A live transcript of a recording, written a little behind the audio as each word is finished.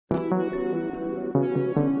Yo,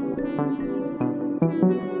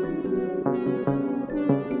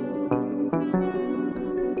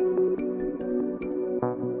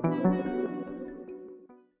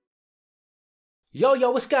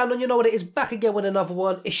 what's going on? You know what it is, back again with another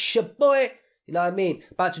one. It's your boy, you know what I mean?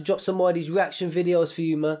 About to drop some more of these reaction videos for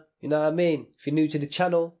you, man. You know what I mean? If you're new to the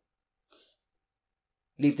channel,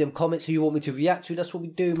 leave them comments who you want me to react to. That's what we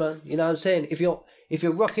do, man. You know what I'm saying? If you're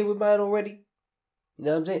rocking with man already, you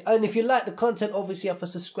know what I'm saying? And if you like the content, obviously you have to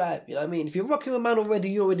subscribe. You know what I mean? If you're rocking with man already,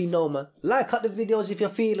 you already know, man. Like up the videos if you're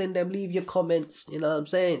feeling them. Leave your comments. You know what I'm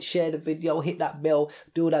saying? Share the video. Hit that bell.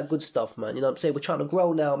 Do all that good stuff, man. You know what I'm saying? We're trying to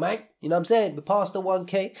grow now, man. You know what I'm saying? We're past the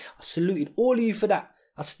 1K. I saluted all of you for that.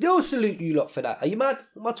 I still salute you lot for that. Are you mad?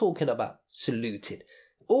 What am I talking about? Saluted.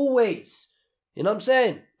 Always. You know what I'm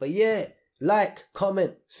saying? But yeah, like,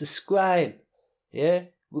 comment, subscribe. Yeah?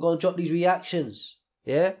 We're going to drop these reactions.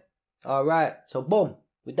 Yeah? Alright, so boom.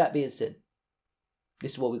 With that being said,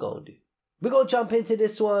 this is what we're going to do. We're going to jump into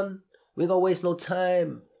this one. We're going to waste no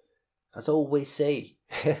time. As I always say.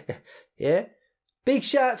 Yeah? Big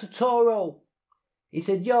shout out to Toro. He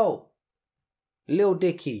said, yo, Lil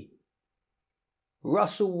Dicky,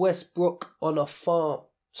 Russell Westbrook on a farm.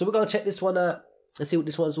 So we're going to check this one out and see what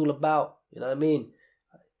this one's all about. You know what I mean?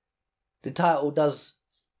 The title does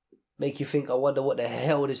make you think, I wonder what the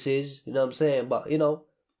hell this is. You know what I'm saying? But, you know,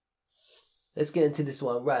 let's get into this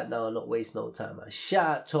one right now and not waste no time, man. Shout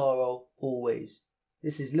out Toro, always.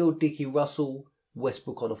 This is Lil Dicky, Russell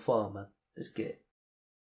Westbrook on a farm, man. Let's get it.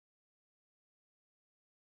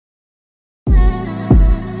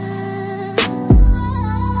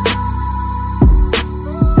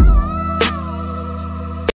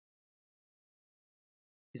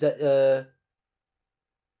 Is that,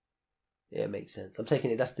 yeah, it makes sense. I'm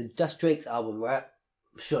taking it, that's Drake's album, right?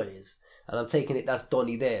 I'm sure it is. And I'm taking it, that's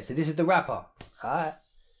Donnie there. So this is the rapper. Alright.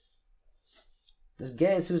 Let's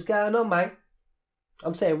get into what's going on, man.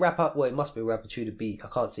 I'm saying rapper. Well, it must be a rapper to the beat. I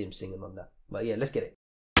can't see him singing on that. But yeah, let's get it.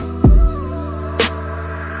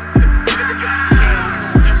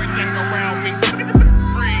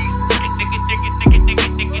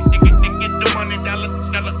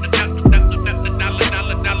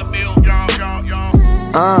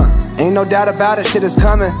 Ain't no doubt about it, shit is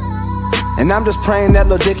coming. And I'm just praying that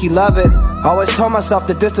Lil Dicky love it. Always told myself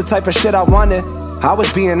that this the type of shit I wanted. I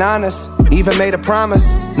was being honest, even made a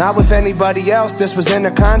promise. Not with anybody else, this was inner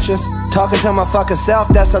conscious. Talking to my fucking self,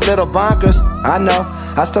 that's a little bonkers. I know,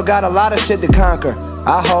 I still got a lot of shit to conquer.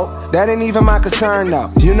 I hope, that ain't even my concern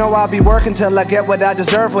though. You know I'll be working till I get what I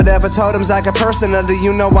deserve. Whatever totems I get personally,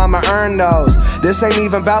 you know I'ma earn those. This ain't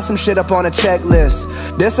even about some shit up on a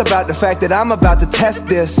checklist. This about the fact that I'm about to test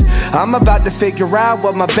this. I'm about to figure out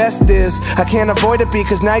what my best is. I can't avoid it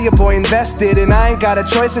because now your boy invested. And I ain't got a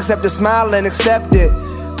choice except to smile and accept it.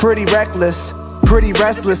 Pretty reckless, pretty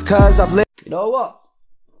restless cause I've lived. You know what?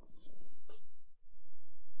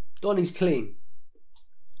 Donnie's clean.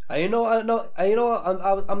 And you know what?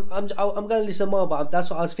 I'm gonna listen more, but that's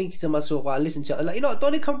what I was thinking to myself while I listened to it. Like, you know what?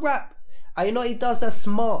 Donnie can rap. And you know what he does that's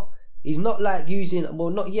smart. He's not like using, well,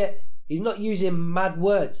 not yet. He's not using mad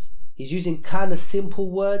words. He's using kind of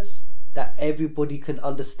simple words that everybody can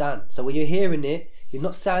understand. So when you're hearing it, he's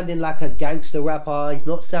not sounding like a gangster rapper. He's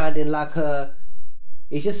not sounding like a.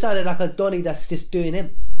 He's just sounding like a Donnie that's just doing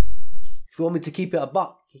him. If you want me to keep it a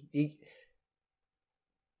buck,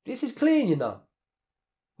 this is clean, you know.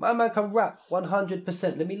 My man can rap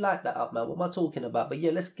 100%. Let me light that up, man. What am I talking about? But yeah,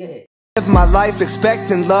 let's get it. Live my life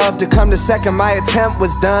expecting love to come the second my attempt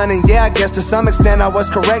was done. And yeah, I guess to some extent I was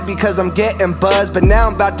correct because I'm getting buzzed. But now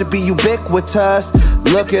I'm about to be ubiquitous.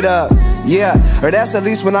 Look it up. Yeah, or that's at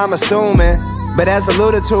least what I'm assuming. But as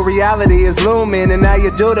alluded to, reality is looming. And now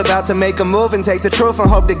your dude about to make a move and take the truth and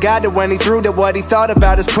hope to God that when he threw that what he thought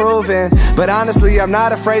about is proven. But honestly, I'm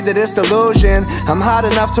not afraid that it's delusion. I'm hot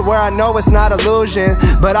enough to where I know it's not illusion.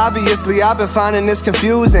 But obviously I've been finding this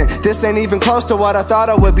confusing. This ain't even close to what I thought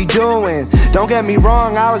I would be doing. Don't get me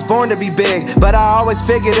wrong, I was born to be big, but I always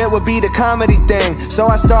figured it would be the comedy thing. So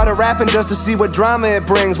I started rapping just to see what drama it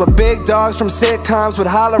brings. What big dogs from sitcoms would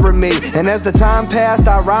holler at me. And as the time passed,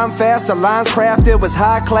 I rhymed fast, the lines crafted was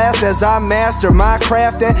high class as I master my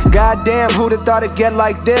craft. And goddamn, who'd have thought it'd get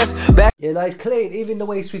like this back. Yeah, no, it's clean. Even the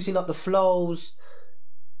way he's switching up the flows.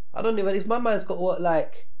 I don't even, my man's got what,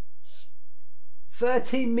 like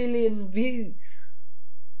 13 million views.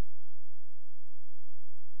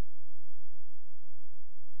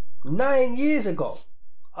 Nine years ago.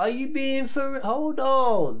 Are you being for it? Hold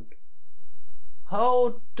on.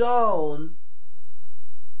 Hold on.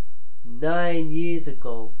 9 years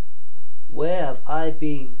ago. Where have I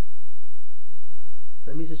been?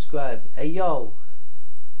 Let me subscribe. Hey yo.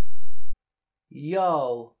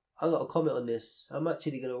 Yo, I got a comment on this. I'm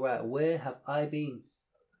actually gonna write, where have I been?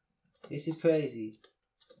 This is crazy.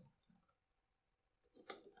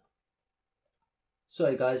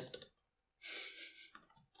 Sorry guys.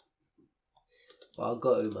 Well, I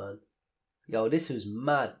got to, man. Yo, this was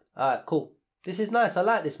mad. Alright, cool. This is nice. I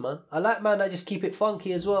like this, man. I like man that just keep it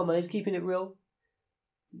funky as well, man. He's keeping it real.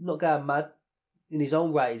 Not going mad. In his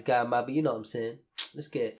own right, he's going mad, but you know what I'm saying. Let's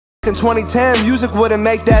get it. In 2010, music wouldn't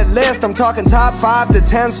make that list. I'm talking top 5 to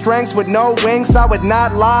 10 strengths with no wings. I would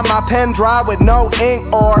not lie, my pen dry with no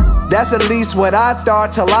ink, or that's at least what I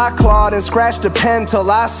thought, till I clawed and scratched the pen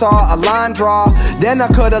till I saw a line draw. Then I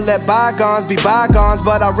could've let bygones be bygones,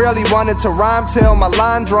 but I really wanted to rhyme till my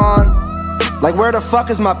line drawn. Like, where the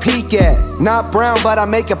fuck is my peak at? Not brown, but I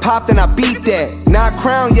make it pop, then I beat that. Not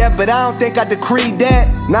crowned yet, but I don't think I decreed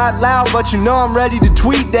that. Not loud, but you know I'm ready to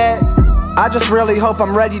tweet that. I just really hope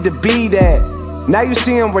I'm ready to be that. Now you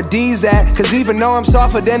seeing where D's at, cause even though I'm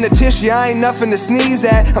softer than the tissue, I ain't nothing to sneeze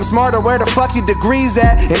at. I'm smarter, where the fuck your degrees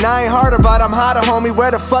at? And I ain't harder, but I'm hotter, homie,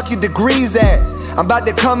 where the fuck your degrees at? I'm about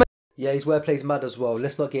to come in. Yeah, his wordplay's mad as well.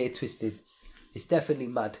 Let's not get it twisted. It's definitely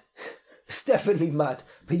mad. It's definitely mad.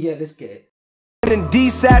 But yeah, let's get it. And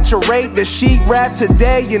desaturate the sheet rap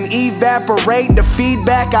today and evaporate the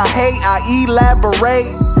feedback I hate. I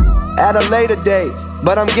elaborate at a later date.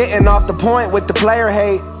 But I'm getting off the point with the player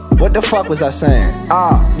hate. What the fuck was I saying?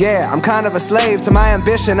 Yeah, I'm kind of a slave to my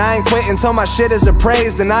ambition. I ain't quitting till my shit is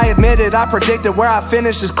appraised. And I admit it, I predicted where I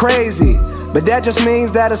finish is crazy. But that just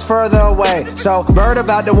means that it's further away. So, Bird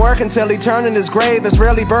about to work until he turn in his grave. It's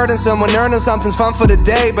really burdensome when earning something's fun for the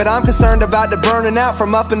day. But I'm concerned about the burning out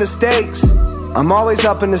from up in the stakes. I'm always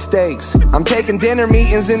up in the stakes. I'm taking dinner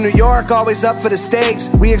meetings in New York, always up for the stakes.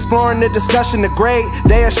 We exploring the discussion, the great.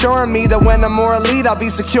 They assuring me that when I'm more elite, I'll be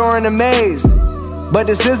secure and amazed. But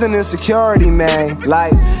this isn't insecurity, man.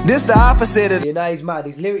 Like, this the opposite of... You know, he's mad.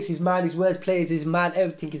 His lyrics is mad. His wordplay is mad.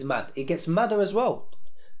 Everything is mad. It gets madder as well.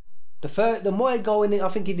 The more I go in it, I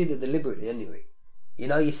think he did it deliberately anyway. You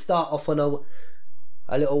know, you start off on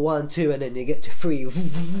a little 1, 2, and then you get to 3.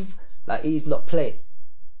 Like, he's not playing.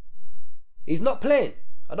 He's not playing.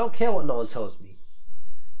 I don't care what no one tells me.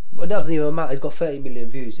 But it doesn't even matter. He's got 30 million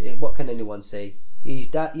views. What can anyone say? He's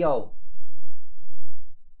that, yo.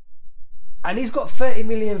 And he's got 30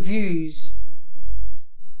 million views.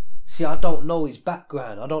 See, I don't know his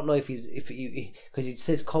background. I don't know if because he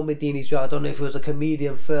says comedy in his job. I don't know if he was a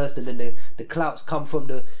comedian first and then the clouts come from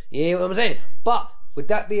the, you know what I'm saying? But with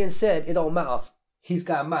that being said, it don't matter. He's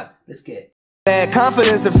got mad. Let's get it.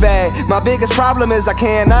 Confidence a fad. My biggest problem is I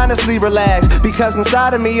can't honestly relax, because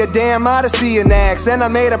inside of me a damn odyssey and acts. And I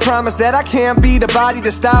made a promise that I can't be the body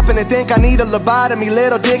to stop and think I need a lobotomy.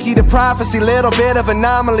 Lil Dicky the prophecy, little bit of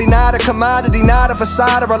anomaly. Not a commodity, not a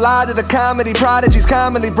facade or a lie to the comedy. Prodigies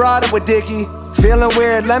commonly brought up with Dicky. Feeling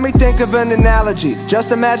weird, let me think of an analogy.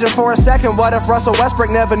 Just imagine for a second, what if Russell Westbrook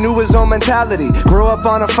never knew his own mentality? Grew up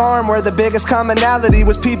on a farm where the biggest commonality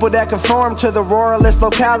was people that conformed to the ruralist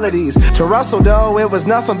localities. To Russell though, it was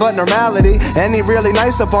nothing but normality. And he really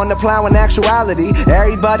nice up on the plow in actuality.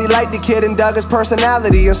 Everybody liked the kid and dug his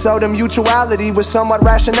personality, and so the mutuality was somewhat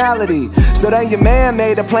rationality. So then your man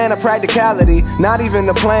made a plan of practicality. Not even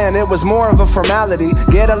a plan, it was more of a formality.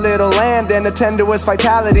 Get a little land and attend to its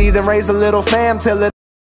vitality, then raise a little family.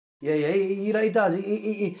 Yeah, you know he does.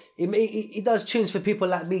 He does tunes for people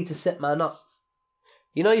like me to set man up.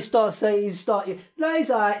 You know, you start saying, no,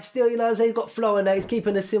 he's alright still, you know what I'm saying? He's got flow in there, he's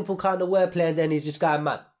keeping a simple kind of wordplay, and then he's just going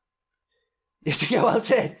mad. You get what I'm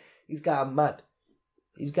saying? He's going mad.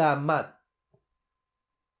 He's going mad.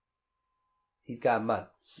 He's going mad.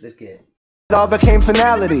 Let's get it. It all became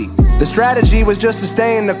finality. The strategy was just to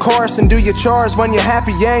stay in the course and do your chores. When you're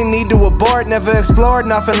happy, you ain't need to abort. Never explored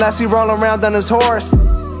nothing unless he roll around on his horse.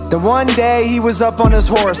 Then one day he was up on his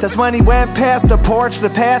horse. That's when he went past the porch. The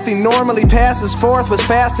path he normally passes forth was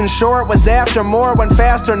fast and short. Was after more, went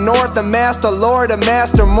faster north. The master lord, the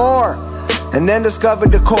master more. And then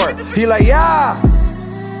discovered the court. He like, yeah,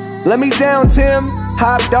 let me down, Tim.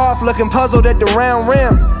 Hopped off looking puzzled at the round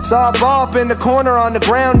rim. Saw a ball up in the corner on the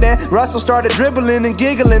ground, and Russell started dribbling and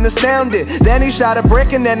giggling, astounded. Then he shot a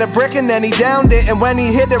brick and then a brick and then he downed it. And when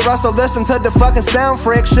he hit it, Russell listened to the fucking sound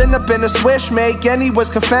friction up in the swish make, and he was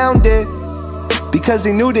confounded, because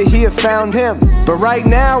he knew that he had found him. But right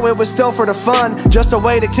now it was still for the fun, just a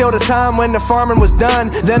way to kill the time when the farming was done.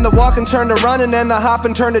 Then the walking turned to running, and the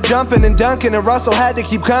hopping turned to jumping and dunking. And Russell had to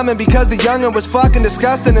keep coming because the youngin' was fucking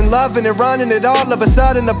disgusting and loving and running it. All of a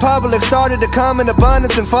sudden the public started to come in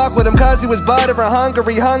abundance and fuck with him, cause he was butter and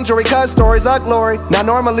hungry, cause stories are glory. Now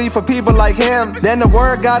normally for people like him, then the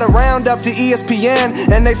word got around up to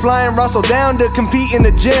ESPN, and they flying Russell down to compete in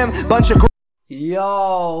the gym. Bunch of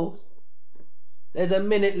Yo, there's a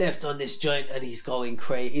minute left on this joint and he's going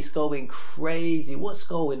crazy. It's going crazy. What's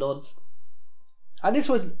going on? And this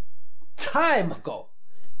was time ago.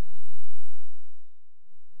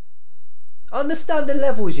 Understand the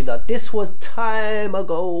levels, you know. This was time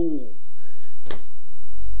ago.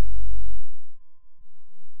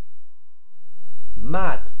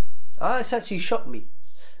 Mad. It's actually shocked me.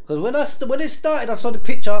 Because when it started, I saw the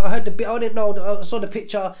picture. I heard the bit. I didn't know. I saw the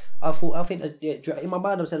picture. I think in my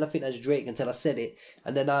mind I was saying I think that's Drake until I said it,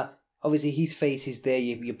 and then obviously his face is there.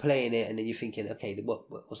 You're playing it, and then you're thinking, okay,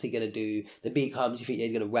 what's he gonna do? The beat comes. You think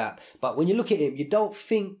he's gonna rap, but when you look at him, you don't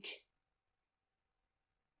think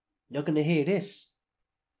you're gonna hear this.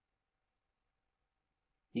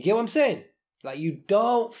 You get what I'm saying? Like, you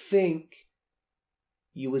don't think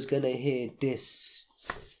you was gonna hear this.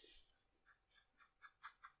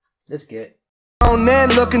 Let's get men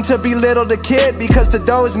looking to belittle the kid, because to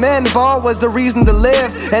those men ball was the reason to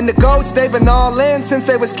live. And the goats, they've been all in since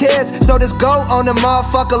they was kids. So this goat on the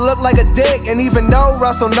motherfucker look like a dick. And even though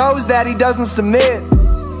Russell knows that, he doesn't submit.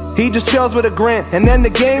 He just chills with a grin. And then the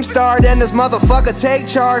game started and this motherfucker take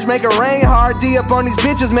charge, make it rain hard, D up on these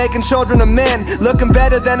bitches, making children of men, looking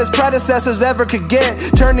better than his predecessors ever could get.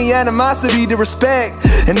 Turn the animosity to respect.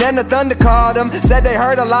 And then the Thunder called him, said they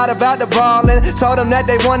heard a lot about the ballin', told him that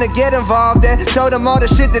they wanna get involved and showed him all the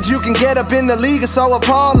shit that you can get up in the league is so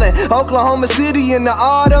appalling. Oklahoma City in the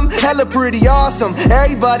autumn, hella pretty awesome.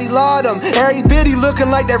 Everybody laud him, every bitty looking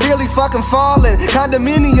like they really fucking falling.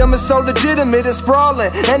 Condominium is so legitimate, it's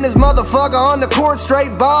sprawling. And this motherfucker on the court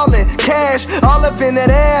straight ballin'. Cash all up in that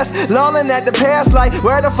ass, lolling at the past like,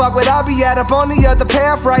 where the fuck would I be at up on the other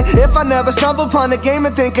path, right? If I never stumble upon the game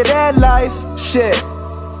and think of that life. Shit,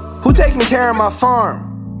 who taking care of my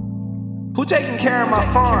farm? Who taking care of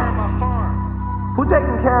my farm? Who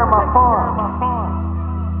taking care of my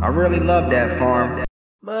farm? I really love that farm.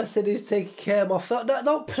 Man said who's taking care of my farm.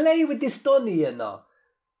 Don't play with this Donny, you know.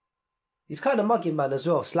 He's kind of mugging, man, as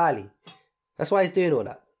well, slyly. That's why he's doing all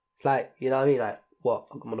that. It's like, you know what I mean? Like, what?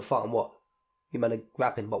 I'm on the farm, what? You man are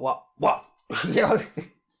rapping, but what? What?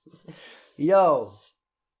 Yo,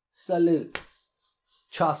 salute.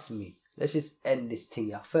 Trust me. Let's just end this thing,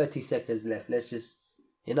 yeah. 30 seconds left. Let's just,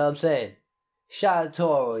 you know what I'm saying? Shout out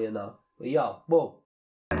Toro, you know. But yo, boom.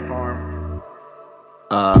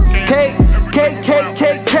 Cake,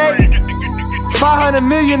 500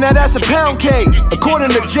 million, now that's a pound cake, according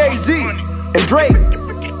to Jay-Z and Drake.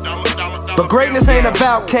 But greatness ain't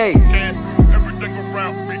about cake.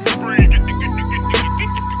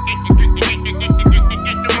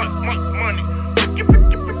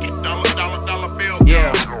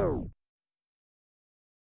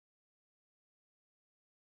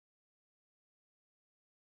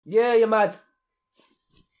 Yeah, you're mad.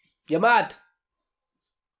 You're mad.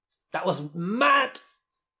 That was mad.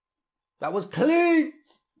 That was clean.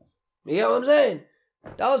 You know what I'm saying?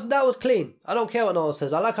 That was clean. I don't care what no one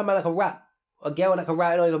says. I like a man that can rap. A girl that can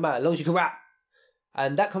rap, it don't even matter. As long as you can rap.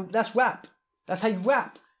 And that's rap. That's how you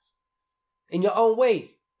rap. In your own way.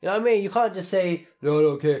 You know what I mean? You can't just say, no, I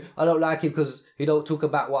don't care. I don't like him because he don't talk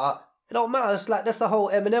about what it don't matter. That's the whole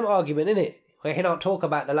Eminem argument, isn't it? Where he don't talk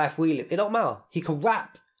about the life we live. It don't matter. He can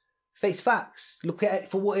rap. Face facts. Look at it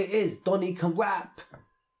for what it is. Donny can rap.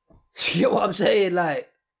 You know what I'm saying? Like,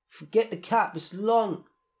 forget the cap. It's long.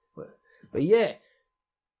 But yeah.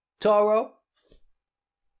 Toro,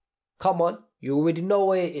 come on, you already know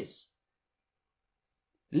where it is.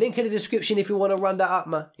 Link in the description if you want to run that up,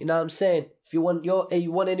 man. You know what I'm saying? If you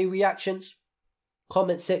want any reactions,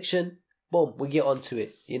 comment section, boom, we get onto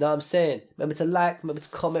it. You know what I'm saying? Remember to like, remember to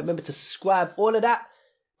comment, remember to subscribe, all of that.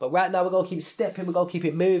 But right now we're gonna keep it stepping, we're gonna keep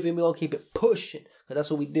it moving, we're gonna keep it pushing, because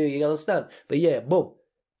that's what we do. You understand? But yeah, boom,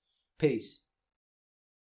 peace.